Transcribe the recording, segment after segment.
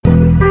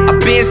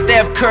Been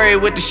Steph Curry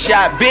with the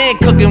shot, been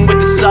cooking with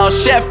the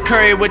sauce, Chef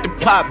Curry with the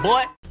pot,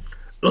 boy.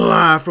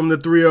 Live from the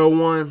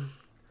 301,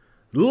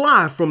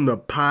 live from the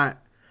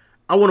pot.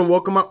 I want to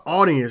welcome my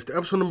audience to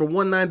episode number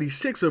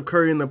 196 of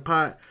Curry in the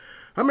Pot.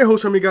 I'm your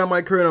host, Guy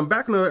Mike Curry, and I'm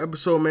back in another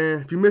episode,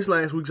 man. If you missed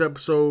last week's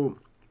episode,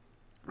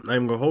 I'm not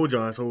even going to hold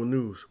y'all, it's old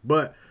news.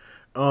 But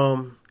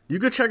you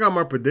could check out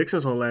my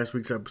predictions on last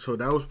week's episode.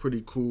 That was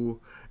pretty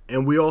cool.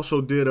 And we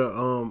also did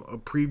a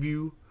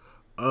preview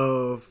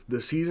of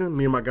the season.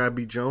 Me and my guy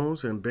B.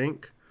 Jones and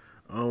Bink.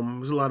 It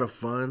was a lot of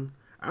fun.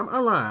 I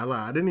lie.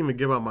 I didn't even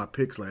give out my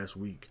picks last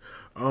week.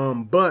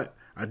 But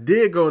I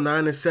did go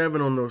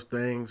 9-7 on those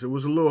things. It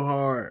was a little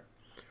hard,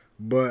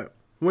 but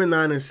went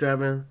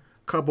 9-7.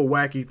 Couple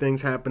wacky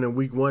things happened in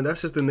week one.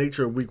 That's just the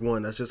nature of week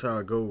one. That's just how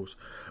it goes.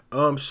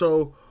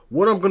 So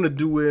what I'm gonna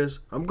do is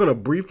I'm gonna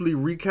briefly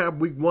recap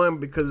week one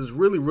because it's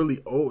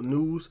really old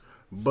news.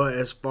 But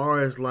as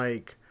far as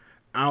like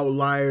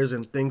outliers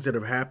and things that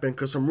have happened,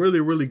 because some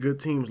really good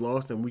teams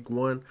lost in week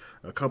one.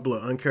 A couple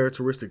of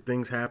uncharacteristic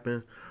things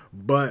happened,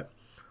 but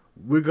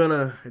we're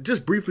gonna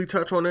just briefly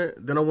touch on it.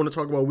 Then I want to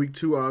talk about week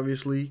two.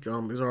 Obviously, it's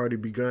already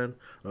begun.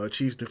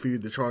 Chiefs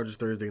defeated the Chargers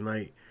Thursday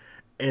night,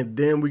 and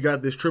then we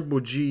got this Triple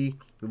G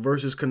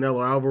versus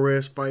Canelo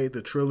Alvarez fight,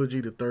 the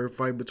trilogy, the third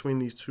fight between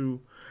these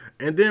two.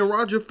 And then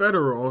Roger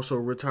Federer also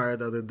retired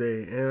the other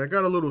day, and I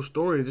got a little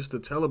story just to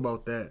tell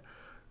about that,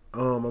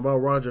 about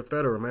Roger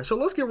Federer, man. So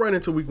let's get right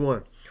into week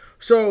one.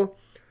 So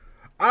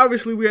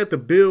obviously we had the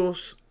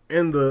Bills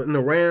and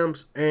the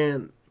Rams,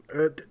 and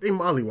they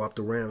mollywopped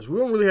the Rams. We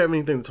don't really have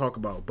anything to talk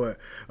about, but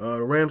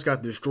the Rams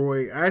got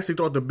destroyed. I actually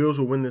thought the Bills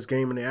would win this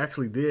game, and they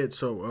actually did.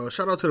 So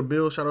shout out to the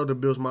Bills. Shout out to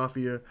Bills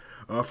Mafia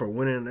for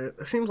winning.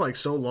 It seems like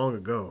so long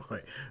ago,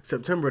 like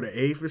September the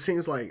 8th. It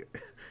seems like,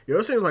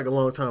 it seems like a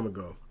long time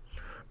ago.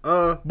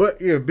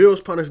 But yeah,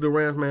 Bills punished the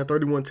Rams, man.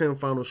 31-10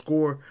 final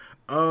score.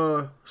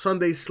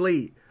 Sunday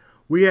slate.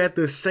 We had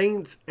the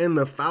Saints and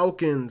the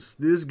Falcons.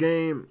 This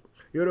game,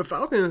 the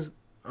Falcons,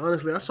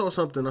 honestly, I saw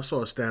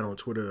a stat on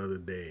Twitter the other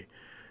day.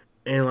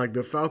 And, like,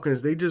 the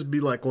Falcons, they just be,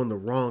 like, on the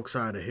wrong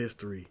side of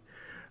history.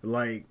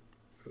 Like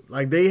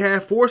they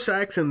had 4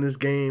 sacks in this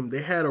game.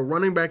 They had a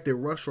running back that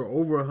rushed for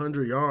over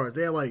 100 yards.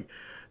 They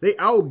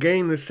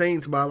outgained the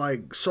Saints by,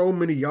 like, so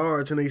many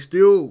yards. And they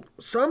still,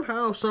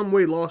 somehow, some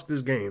way, lost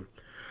this game.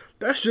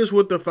 That's just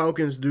what the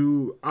Falcons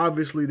do.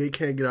 Obviously, they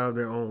can't get out of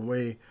their own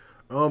way.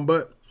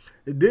 But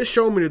it did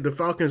show me that the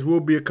Falcons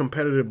will be a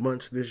competitive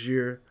bunch this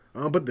year.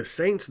 But the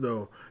Saints,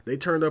 though, they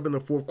turned up in the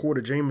fourth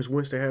quarter. Jameis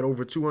Winston had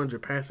over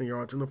 200 passing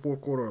yards in the fourth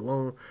quarter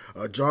alone.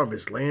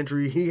 Jarvis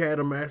Landry, he had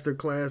a master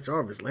class.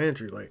 Jarvis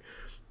Landry, like,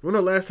 when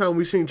the last time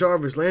we seen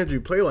Jarvis Landry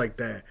play like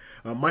that?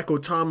 Michael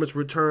Thomas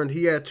returned.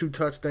 He had 2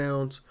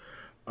 touchdowns.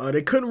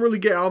 They couldn't really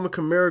get Alvin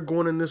Kamara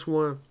going in this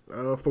one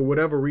for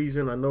whatever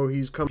reason. I know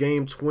he's come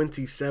game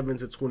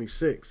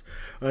 27-26.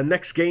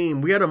 Next game,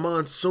 we had a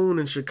monsoon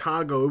in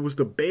Chicago. It was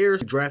the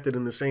Bears drafted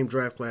in the same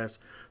draft class,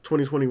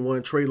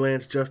 2021. Trey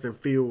Lance, Justin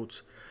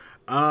Fields.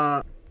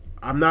 I'm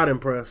not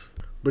impressed.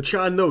 But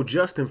y'all know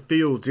Justin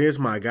Fields is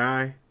my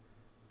guy.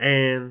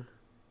 And,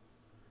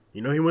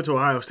 he went to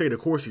Ohio State.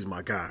 Of course he's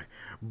my guy.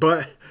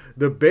 But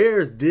the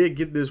Bears did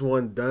get this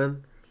one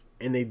done.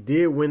 And they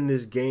did win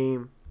this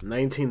game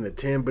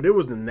 19-10, but it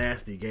was a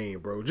nasty game,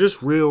 bro.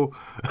 Just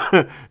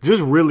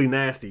really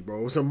nasty, bro.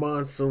 It was a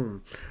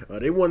monsoon.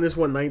 They won this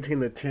one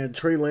 19-10.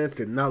 Trey Lance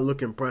did not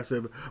look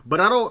impressive, but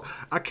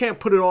I can't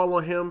put it all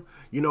on him.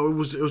 It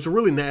was a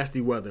really nasty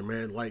weather,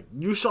 man. Like,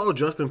 you saw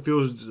Justin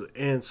Fields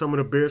and some of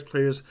the Bears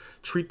players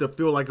treat the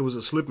field like it was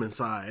a slip and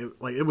slide.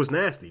 It was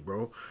nasty,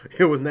 bro.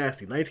 It was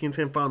nasty.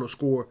 19-10 final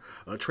score.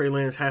 Trey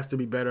Lance has to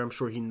be better. I'm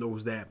sure he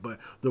knows that, but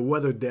the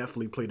weather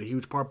definitely played a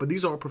huge part. But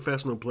these are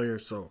professional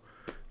players, so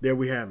there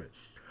we have it.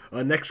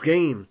 Next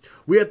game,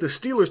 we had the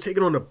Steelers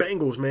taking on the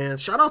Bengals, man.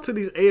 Shout out to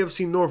these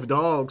AFC North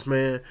dogs,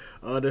 man.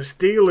 The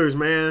Steelers,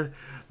 man,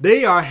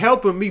 they are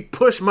helping me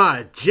push my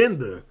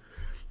agenda.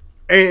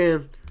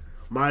 And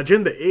my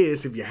agenda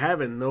is, if you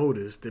haven't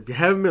noticed, if you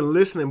haven't been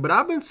listening, but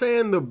I've been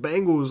saying the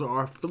Bengals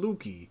are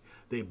fluky.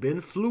 They've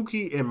been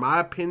fluky, in my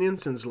opinion,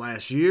 since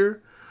last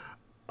year.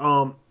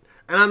 And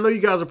I know you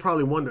guys are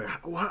probably wondering,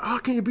 how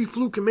can you be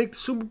fluke and make the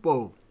Super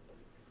Bowl?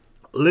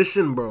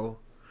 Listen, bro.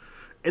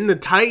 In the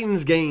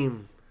Titans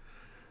game,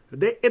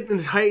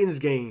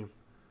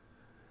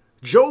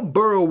 Joe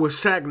Burrow was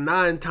sacked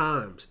 9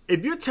 times.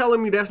 If you're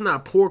telling me that's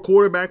not poor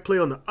quarterback play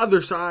on the other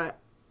side,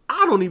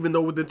 I don't even know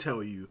what to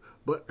tell you.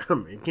 But,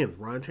 again,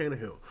 Ryan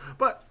Tannehill.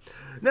 But,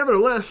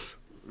 nevertheless,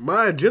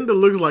 my agenda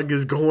looks like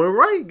it's going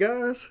right,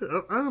 guys.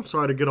 I'm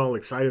sorry to get all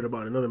excited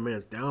about another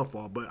man's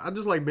downfall, but I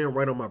just like being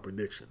right on my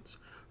predictions.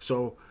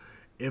 So,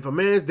 if a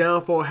man's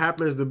downfall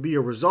happens to be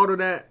a result of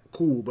that,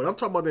 cool. But I'm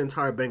talking about the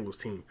entire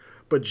Bengals team.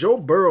 But Joe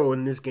Burrow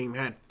in this game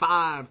had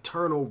 5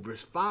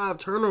 turnovers. 5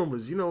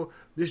 turnovers.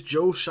 This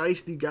Joe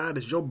Shiesty guy,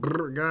 this Joe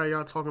Brr guy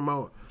y'all talking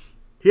about,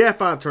 he had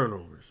 5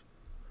 turnovers.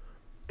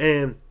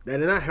 And that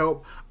did not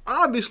help.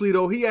 Obviously,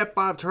 though, he had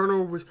 5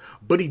 turnovers,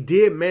 but he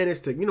did manage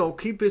to,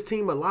 keep his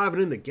team alive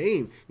and in the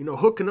game.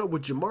 Hooking up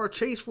with Jamar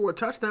Chase for a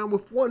touchdown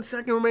with 1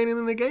 second remaining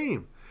in the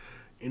game.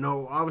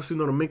 Obviously,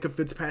 the Minkah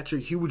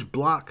Fitzpatrick huge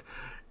block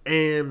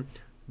and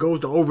goes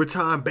to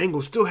overtime.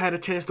 Bengals still had a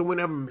chance to win.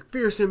 Evan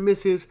McPherson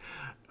misses.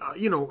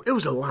 It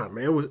was a lot,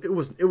 man. It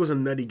was a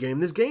nutty game.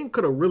 This game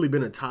could have really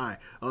been a tie.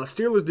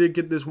 Steelers did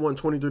get this one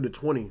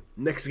 23-20.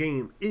 Next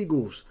game,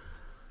 Eagles,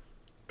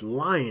 the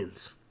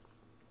Lions.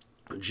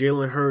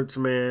 Jalen Hurts,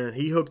 man,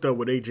 he hooked up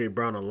with A.J.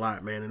 Brown a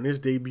lot, man. In this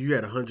debut, he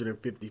had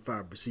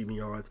 155 receiving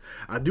yards.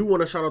 I do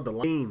want to shout out the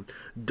game.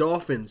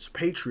 Dolphins,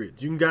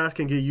 Patriots. You guys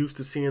can get used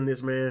to seeing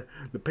this, man.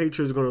 The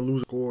Patriots are going to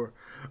lose a score.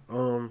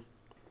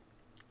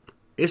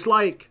 It's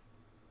like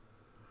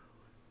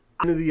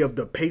identity of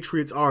the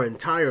Patriots our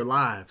entire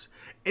lives.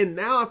 And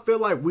now I feel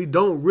like we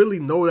don't really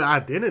know the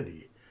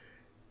identity.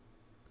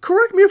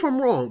 Correct me if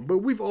I'm wrong, but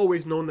we've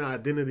always known the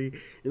identity.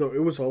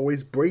 It was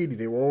always Brady.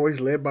 They were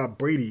always led by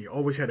Brady.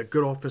 Always had a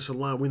good offensive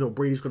line. We know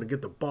Brady's going to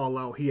get the ball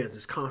out. He has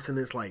his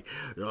consonants like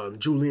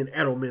Julian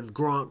Edelman,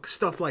 Gronk,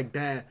 stuff like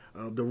that.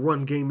 The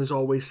run game is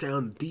always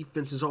sound. The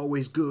defense is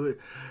always good.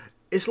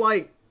 It's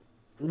like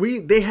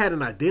they had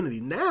an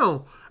identity.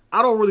 Now,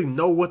 I don't really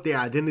know what their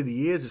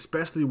identity is,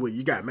 especially when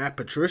you got Matt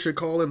Patricia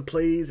calling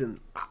plays, and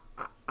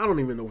I don't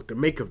even know what to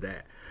make of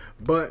that.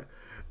 But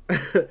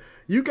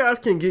you guys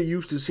can get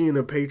used to seeing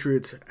the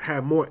Patriots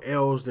have more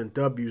L's than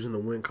W's in the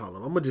win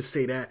column. I'm going to just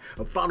say that.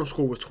 The final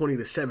score was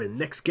 20-7.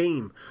 Next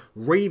game,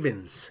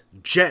 Ravens,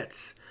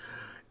 Jets.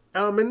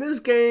 In this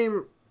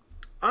game,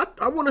 I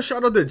want to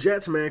shout out the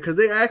Jets, man, because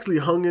they actually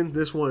hung in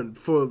this one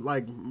for,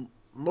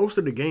 most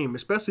of the game,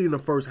 especially in the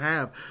first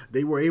half.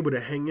 They were able to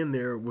hang in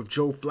there with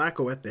Joe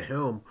Flacco at the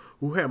helm,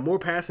 who had more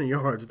passing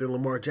yards than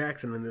Lamar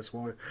Jackson in this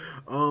one.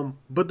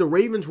 But the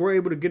Ravens were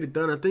able to get it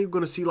done. I think you're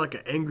going to see an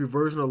angry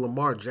version of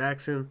Lamar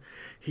Jackson.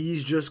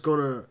 He's just going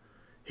to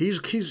he's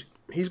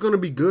going to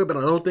be good, but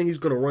I don't think he's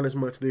going to run as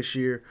much this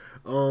year.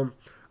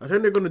 I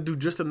think they're going to do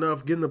just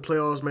enough getting the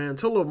playoffs, man.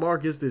 Until Lamar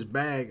gets this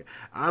bag,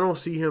 I don't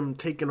see him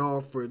taking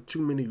off for too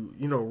many,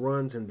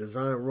 runs and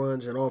design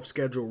runs and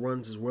off-schedule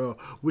runs as well,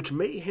 which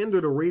may hinder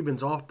the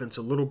Ravens' offense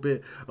a little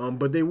bit.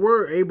 But they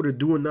were able to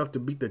do enough to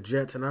beat the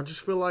Jets, and I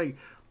just feel like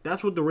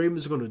that's what the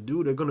Ravens are going to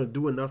do. They're going to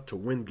do enough to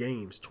win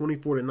games.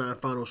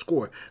 24-9 final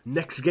score.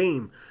 Next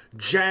game,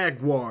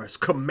 Jaguars,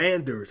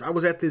 Commanders. I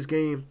was at this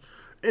game,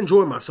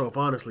 enjoying myself,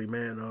 honestly,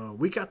 man.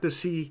 We got to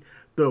see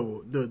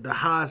the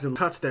highs and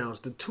touchdowns.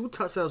 The 2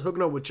 touchdowns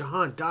hooking up with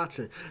Jahan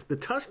Dotson. The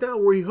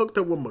touchdown where he hooked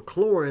up with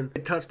McLaurin,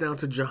 the touchdown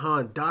to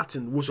Jahan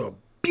Dotson was a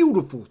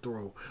beautiful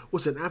throw.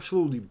 Was an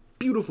absolutely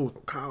beautiful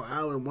Kyle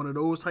Allen, one of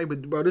those type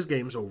of, bro, this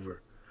game's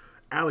over.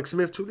 Alex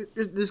Smith, too,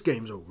 this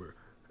game's over.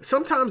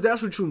 Sometimes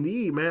that's what you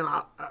need, man.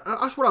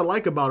 That's what I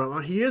like about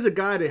him. He is a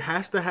guy that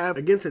has to have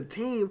against a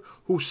team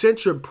who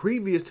sent your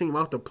previous team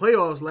out the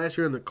playoffs last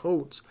year in the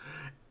Colts.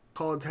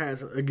 Colts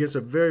has against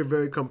a very,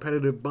 very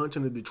competitive bunch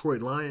in the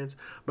Detroit Lions.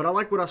 But I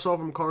like what I saw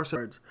from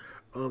Carson.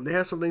 They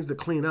have some things to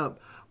clean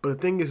up. But the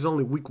thing is, it's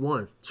only week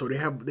 1. So they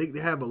have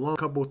a long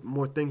couple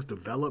more things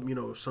develop.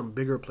 Some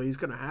bigger plays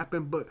going to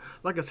happen. But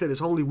like I said,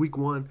 it's only week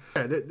 1.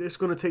 Yeah, it's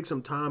going to take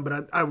some time.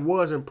 But I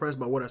was impressed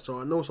by what I saw.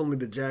 I know it's only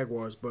the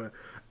Jaguars, but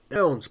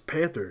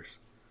Panthers.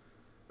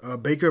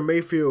 Baker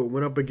Mayfield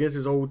went up against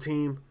his old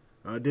team.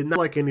 Did not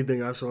like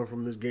anything I saw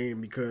from this game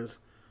because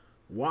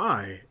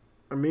why?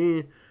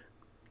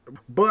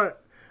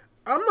 But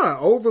I'm not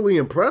overly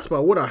impressed by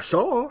what I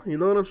saw. You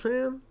know what I'm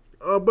saying?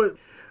 But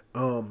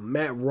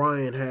Matt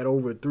Ryan had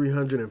over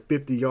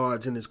 350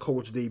 yards in his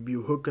Colts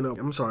debut, hooking up.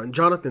 And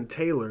Jonathan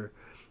Taylor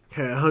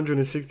had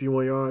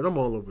 161 yards. I'm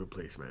all over the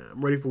place, man.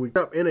 I'm ready for week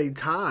up in a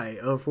tie,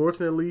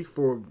 unfortunately,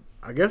 for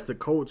I guess the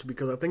Colts,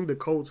 because I think the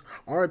Colts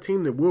are a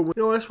team that will win.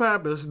 That's what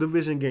happens. It's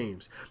division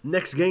games.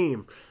 Next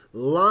game,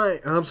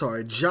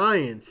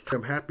 Giants.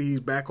 I'm happy he's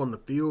back on the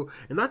field.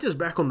 And not just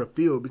back on the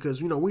field,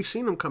 because, we've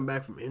seen him come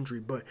back from injury,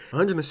 but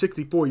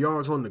 164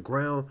 yards on the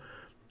ground.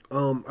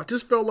 I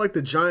just felt like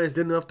the Giants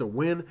did enough to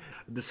win.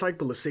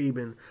 Disciple of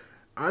Saban.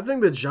 I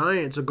think the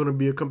Giants are going to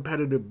be a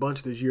competitive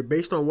bunch this year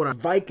based on what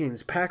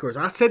Vikings, Packers.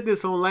 I said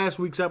this on last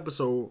week's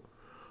episode.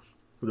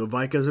 The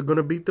Vikings are going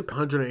to beat the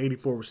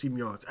 184 receiving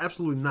yards.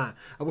 Absolutely not.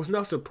 I was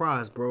not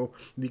surprised, bro,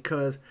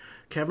 because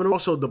Kevin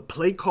also the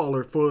play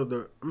caller for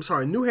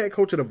new head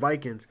coach of the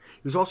Vikings.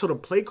 He was also the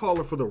play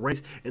caller for the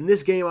Raiders. In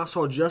this game, I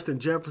saw Justin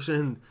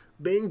Jefferson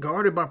being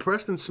guarded by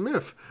Preston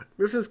Smith.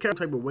 This is Kevin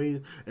type of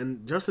way,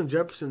 and Justin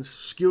Jefferson's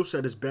skill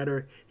set is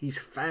better. He's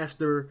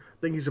faster.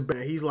 I think he's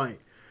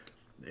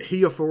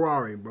a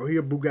Ferrari, bro. He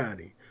a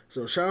Bugatti.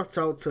 So shouts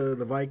out to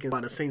the Vikings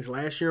by the Saints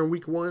last year in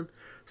week 1.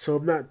 So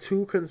I'm not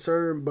too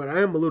concerned, but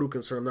I am a little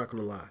concerned, I'm not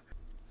going to lie.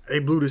 They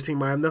blew this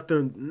team. I have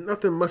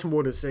nothing much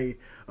more to say.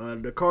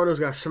 The Cardinals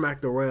got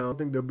smacked around. I don't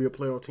think they'll be a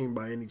playoff team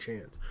by any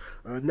chance.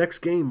 Next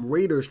game,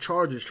 Raiders,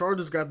 Chargers.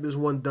 Chargers got this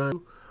one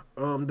done.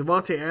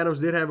 Devontae Adams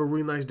did have a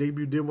really nice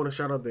debut. Did want to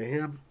shout out to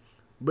him.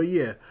 But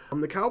yeah,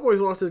 the Cowboys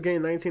lost this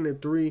game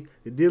 19-3.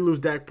 They did lose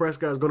Dak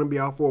Prescott. Is going to be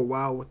out for a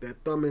while with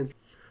that thumbing.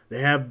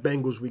 They have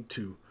Bengals week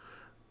 2.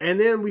 And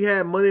then we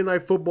had Monday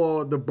Night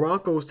Football. The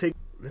Broncos take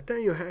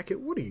Nathaniel Hackett.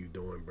 What are you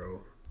doing,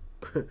 bro?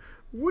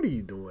 What are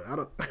you doing?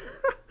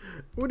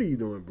 What are you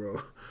doing,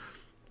 bro?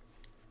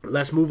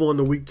 let's move on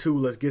to week 2.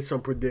 Let's get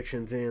some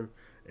predictions in,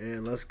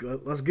 and let's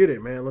get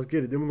it, man. Let's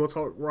get it. Then we're gonna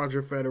talk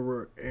Roger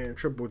Federer and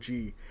Triple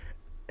G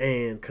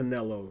and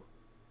Canelo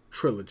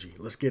trilogy.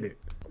 Let's get it.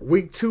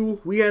 Week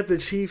 2, we had the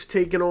Chiefs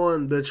taking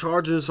on the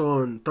Chargers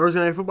on Thursday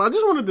Night Football. I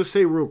just wanted to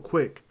say real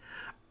quick,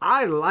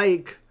 I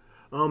like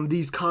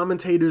these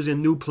commentators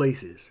in new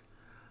places.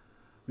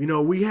 You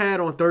know, we had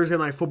on Thursday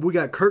Night Football, we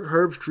got Kirk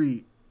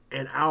Herbstreit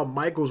and Al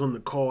Michaels on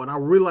the call, and I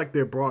really like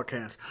their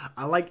broadcast.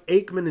 I like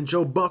Aikman and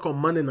Joe Buck on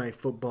Monday Night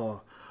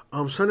Football.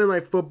 Sunday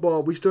Night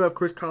Football, we still have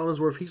Chris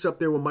Collinsworth. He's up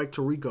there with Mike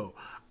Tirico.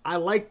 I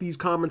like these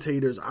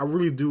commentators. I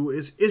really do.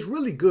 It's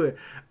really good.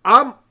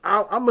 I'm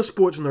a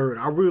sports nerd.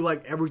 I really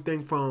like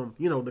everything from,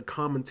 you know, the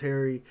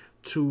commentary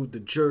to the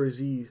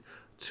jerseys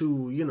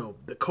to, you know,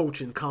 the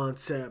coaching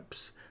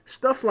concepts,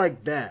 stuff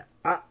like that.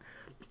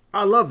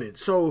 I love it.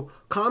 So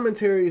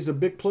commentary is a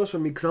big plus for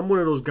me because I'm one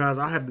of those guys.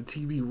 I have the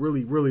TV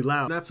really, really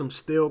loud. Not some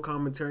stale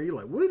commentary. You're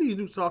like, what are these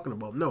dudes talking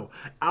about? No.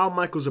 Al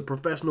Michaels, a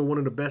professional, one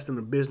of the best in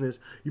the business.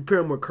 You pair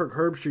him with Kirk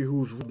Herbstreit,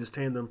 who's this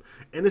tandem.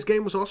 And this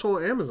game was also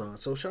on Amazon.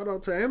 So shout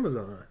out to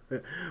Amazon.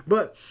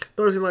 But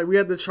Thursday night, we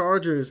had the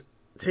Chargers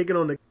taking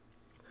on the...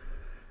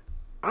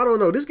 I don't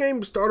know. This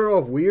game started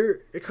off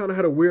weird. It kind of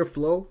had a weird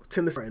flow.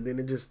 10 to... And then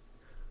it just...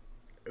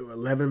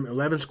 11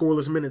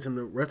 scoreless minutes in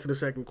the rest of the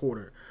second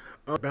quarter.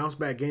 Bounce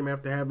back game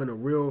after having a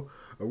real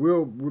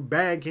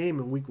bad game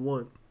in week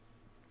 1.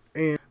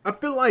 And I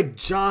feel like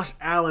Josh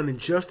Allen and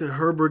Justin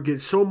Herbert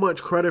get so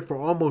much credit for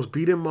almost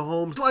beating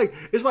Mahomes.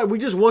 It's like we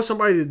just want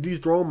somebody to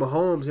dethrone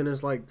Mahomes, and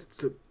it's like,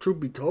 truth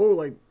be told,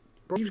 like,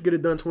 bro, Chiefs get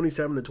it done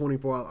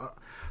 27-24.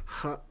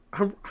 I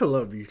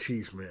love these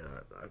Chiefs, man.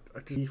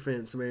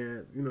 Defense,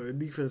 man. You know, the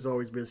defense has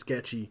always been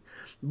sketchy.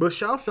 But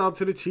shouts out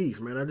to the Chiefs,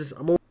 man.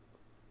 I'm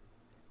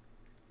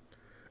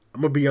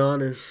gonna be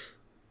honest.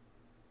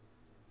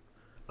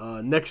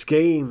 Next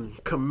game,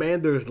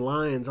 Commanders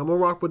Lions. I'm gonna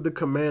rock with the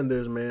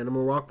Commanders, man. I'm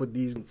gonna rock with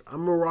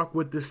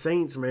the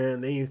Saints,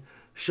 man. They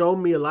showed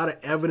me a lot of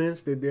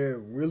evidence that they're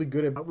really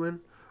good at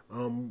battling.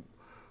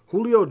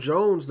 Julio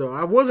Jones, though,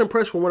 I was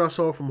impressed with what I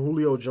saw from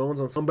Julio Jones,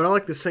 but I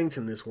like the Saints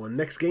in this one.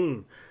 Next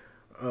game,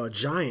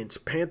 Giants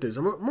Panthers.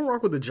 I'm gonna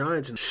rock with the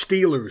Giants and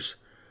Steelers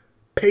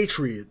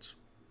Patriots.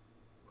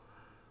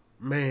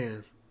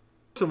 Man,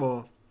 first of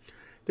all,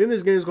 then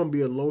this game is gonna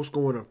be a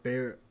low-scoring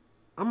affair.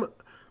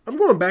 I'm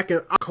going back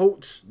in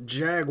Colts,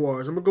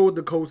 Jaguars. I'm going to go with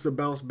the Colts to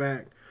bounce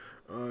back,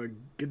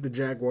 get the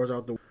Jaguars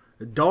out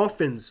the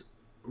Dolphins,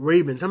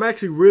 Ravens. I'm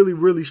actually really,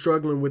 really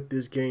struggling with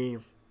this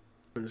game,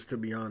 to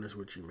be honest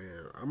with you,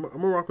 man. I'm going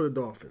to rock with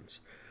the Dolphins.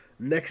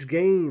 Next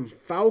game,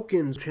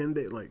 Falcons, 10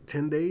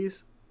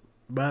 days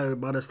by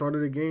the start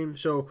of the game.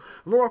 So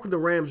I'm going to rock with the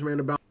Rams,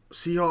 man, about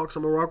Seahawks.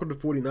 I'm going to rock with the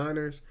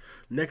 49ers.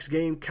 Next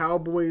game,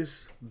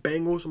 Cowboys,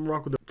 Bengals. I'm going to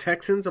rock with the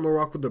Texans. I'm going to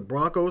rock with the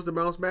Broncos to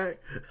bounce back.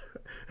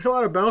 There's a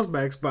lot of bounce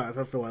back spots,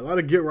 I feel like. A lot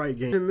of get-right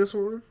games in this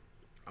one.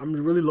 I'm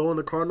really low on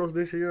the Cardinals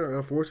this year,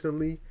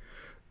 unfortunately.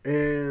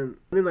 And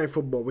Monday Night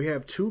Football, we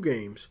have 2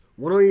 games.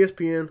 One on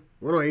ESPN,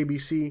 one on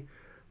ABC.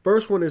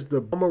 First one is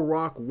I'm going to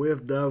rock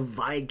with the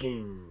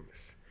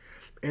Vikings.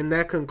 And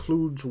that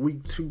concludes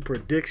week 2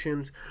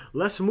 predictions.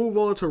 Let's move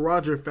on to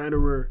Roger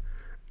Federer.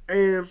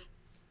 And...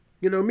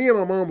 you know, me and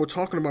my mom were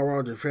talking about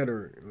Roger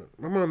Federer.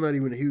 My mom's not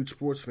even a huge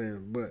sports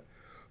fan, but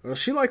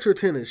she likes her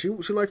tennis. She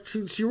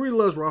really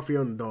loves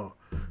Rafael Nadal.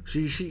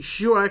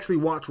 She'll actually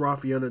watch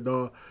Rafael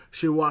Nadal.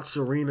 She'll watch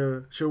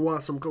Serena. She'll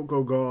watch some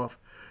Coco Gauff,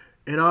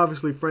 and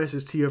obviously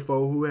Frances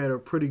Tiafoe, who had a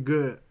pretty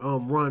good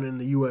run in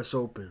the U.S.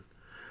 Open.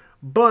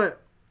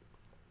 But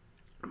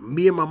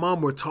me and my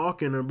mom were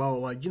talking about,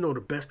 like, you know,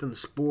 the best in the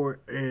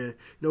sport, and you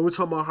know, we're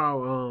talking about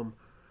how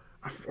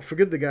I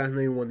forget the guy's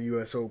name who won the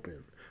U.S.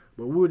 Open.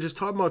 But we were just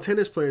talking about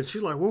tennis players.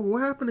 She's like, well,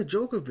 what happened to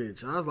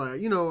Djokovic? And I was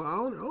like, you know, I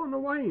don't know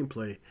why he didn't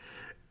play.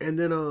 And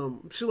then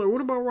she's like,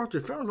 what about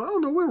Roger Federer? I was like, I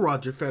don't know where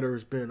Roger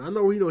Federer's been. I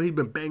know, you know, he's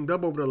been banged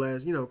up over the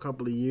last, you know,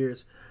 couple of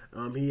years.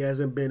 He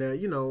hasn't been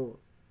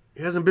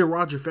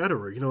Roger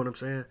Federer, you know what I'm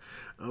saying?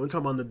 We're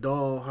talking about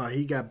Nadal, how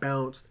he got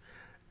bounced.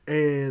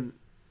 And,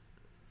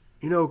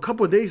 you know, a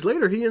couple of days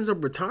later, he ends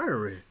up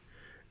retiring.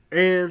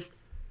 And,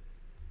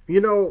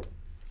 you know,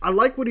 I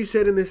like what he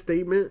said in his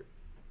statement.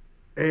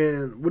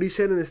 And what he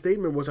said in his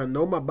statement was, I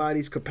know my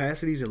body's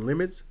capacities and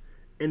limits,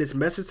 and his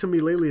message to me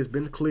lately has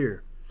been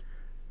clear.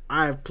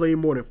 I have played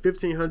more than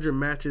 1,500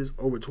 matches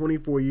over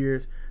 24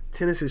 years.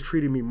 Tennis has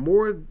treated me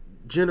more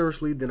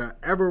generously than I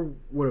ever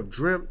would have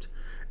dreamt,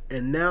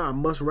 and now I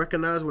must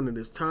recognize when it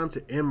is time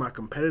to end my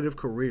competitive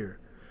career.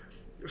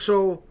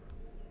 So,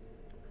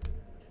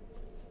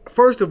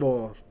 first of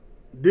all,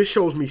 this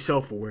shows me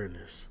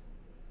self-awareness,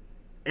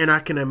 and I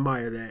can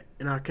admire that,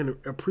 and I can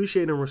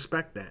appreciate and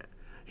respect that.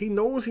 He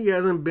knows he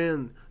hasn't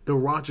been the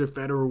Roger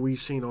Federer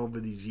we've seen over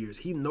these years.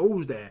 He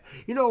knows that.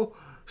 You know,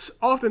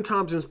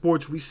 oftentimes in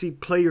sports we see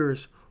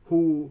players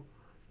who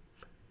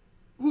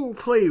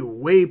play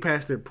way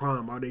past their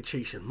prime. Are they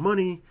chasing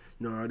money?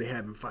 You know, are they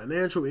having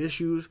financial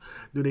issues?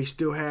 Do they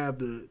still have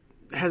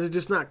has it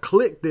just not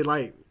clicked that,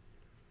 like,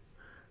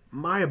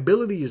 my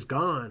ability is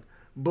gone,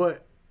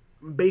 but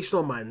based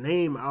on my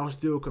name, I'll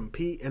still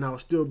compete and I'll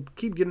still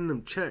keep getting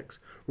them checks,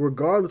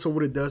 regardless of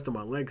what it does to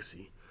my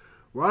legacy.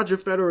 Roger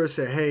Federer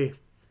said, hey,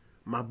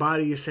 my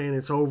body is saying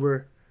it's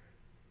over,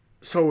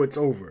 so it's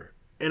over.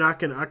 And I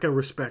can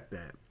respect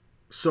that.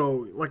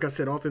 So, like I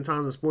said,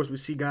 oftentimes in sports, we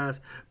see guys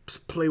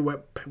play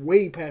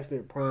way past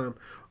their prime,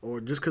 or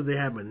just because they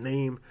have a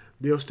name,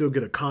 they'll still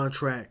get a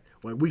contract.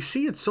 Like, we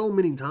see it so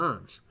many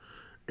times.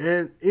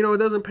 And, it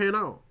doesn't pan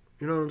out.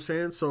 You know what I'm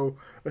saying? So,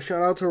 a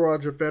shout out to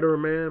Roger Federer,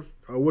 man.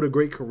 What a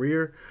great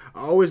career.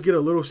 I always get a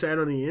little sad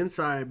on the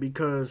inside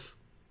because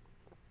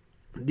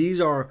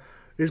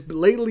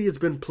lately it's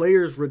been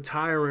players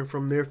retiring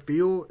from their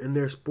field and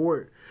their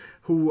sport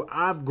who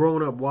I've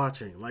grown up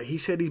watching. Like, he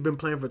said he's been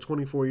playing for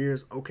 24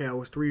 years. Okay, I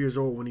was 3 years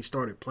old when he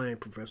started playing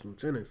professional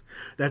tennis.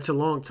 That's a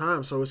long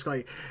time. So it's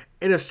like,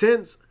 in a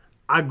sense,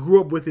 I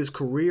grew up with his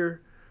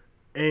career,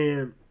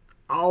 and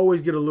I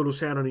always get a little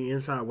sad on the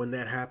inside when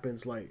that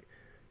happens. Like,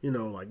 we, in the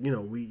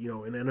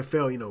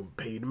NFL,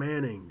 Peyton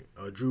Manning,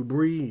 Drew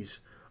Brees,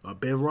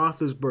 Ben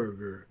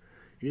Roethlisberger,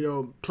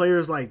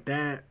 players like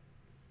that.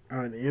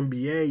 In the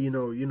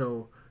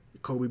NBA,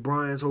 Kobe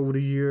Bryant's over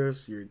the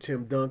years, your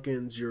Tim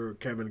Duncans, your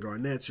Kevin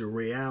Garnett's, your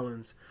Ray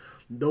Allens.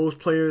 Those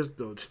players,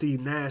 Steve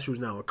Nash, who's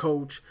now a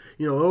coach,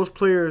 those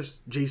players,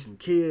 Jason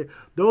Kidd,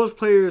 those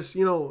players,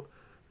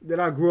 that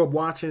I grew up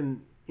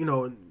watching,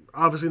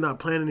 obviously not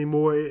playing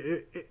anymore.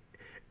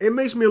 It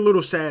makes me a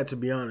little sad, to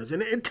be honest.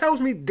 And it tells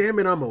me, damn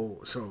it, I'm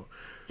old. So,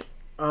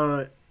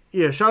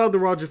 shout out to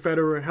Roger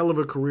Federer. Hell of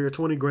a career,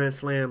 20 Grand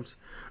Slams.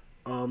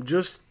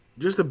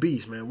 Just a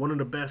beast, man. One of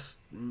the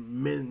best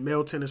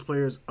male tennis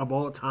players of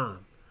all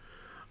time.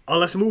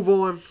 Let's move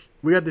on.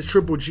 We got this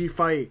Triple G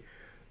fight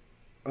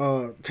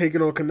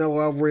taking on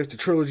Canelo Alvarez, the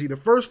trilogy. The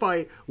first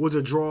fight was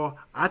a draw.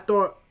 I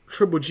thought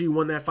Triple G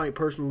won that fight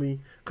personally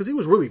because he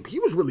was really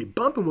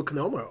bumping with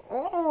Canelo.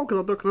 I'm like,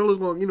 because I thought Canelo was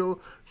going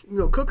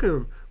to cook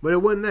him, but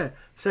it wasn't that.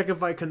 Second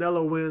fight,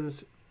 Canelo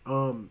wins.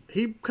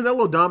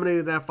 Canelo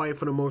dominated that fight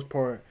for the most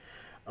part.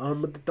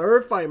 But the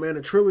third fight, man,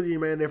 the trilogy,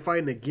 man, they're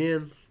fighting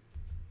again.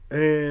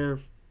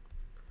 And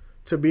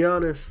to be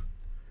honest,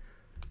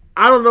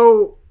 I don't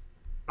know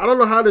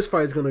how this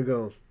fight's gonna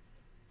go.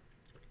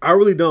 I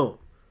really don't.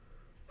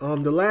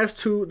 The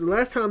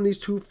last time these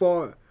two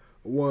fought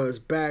was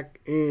back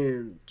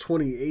in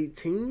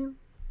 2018,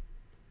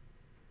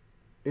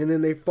 and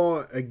then they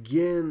fought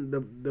again.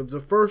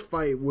 The first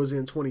fight was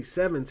in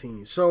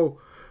 2017.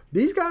 So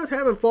these guys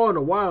haven't fought in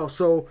a while.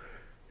 So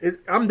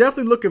I'm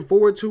definitely looking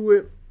forward to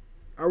it.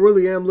 I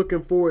really am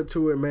looking forward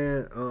to it,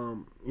 man.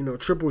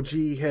 Triple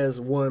G has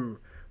won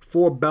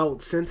 4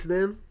 bouts since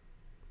then.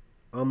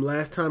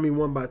 Last time he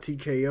won by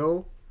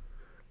TKO.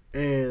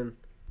 And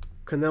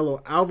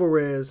Canelo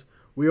Alvarez,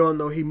 we all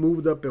know he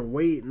moved up in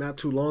weight not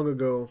too long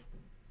ago.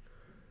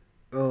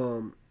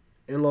 And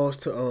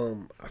lost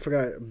to, I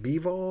forgot,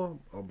 Bivol?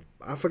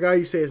 I forgot how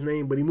you say his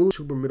name, but he moved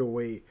super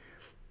middleweight.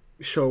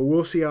 So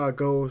we'll see how it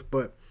goes.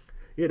 But,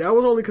 yeah, that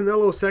was only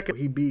Canelo's second.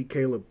 He beat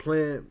Caleb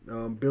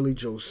Plant, Billy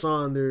Joe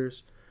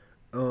Saunders,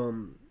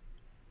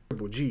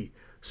 Triple G.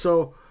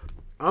 So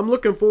I'm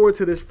looking forward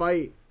to this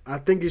fight. I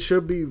think it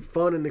should be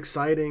fun and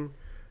exciting.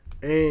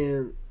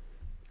 And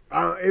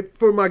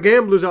for my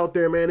gamblers out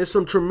there, man, there's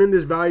some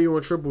tremendous value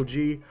on Triple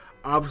G.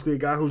 Obviously, a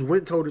guy who's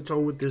went toe-to-toe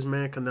with this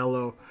man,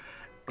 Canelo.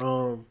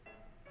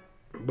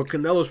 But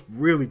Canelo's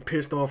really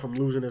pissed off from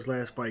losing his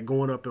last fight,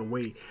 going up in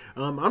weight.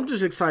 I'm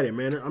just excited,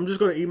 man. I'm just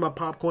going to eat my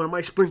popcorn. I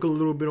might sprinkle a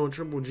little bit on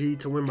Triple G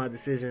to win my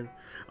decision,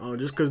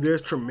 just because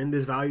there's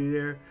tremendous value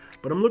there.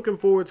 But I'm looking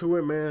forward to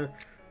it, man.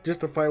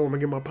 Just to fight when I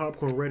get my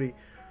popcorn ready,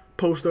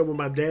 post up with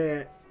my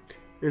dad,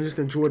 and just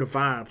enjoy the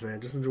vibes,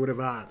 man. Just enjoy the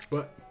vibes.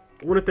 But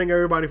I want to thank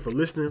everybody for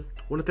listening.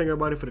 I want to thank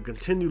everybody for the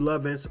continued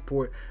love and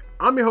support.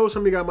 I'm your host,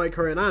 Mike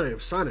Curry, and I am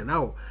signing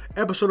out.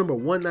 Episode number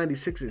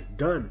 196 is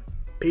done.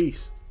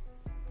 Peace.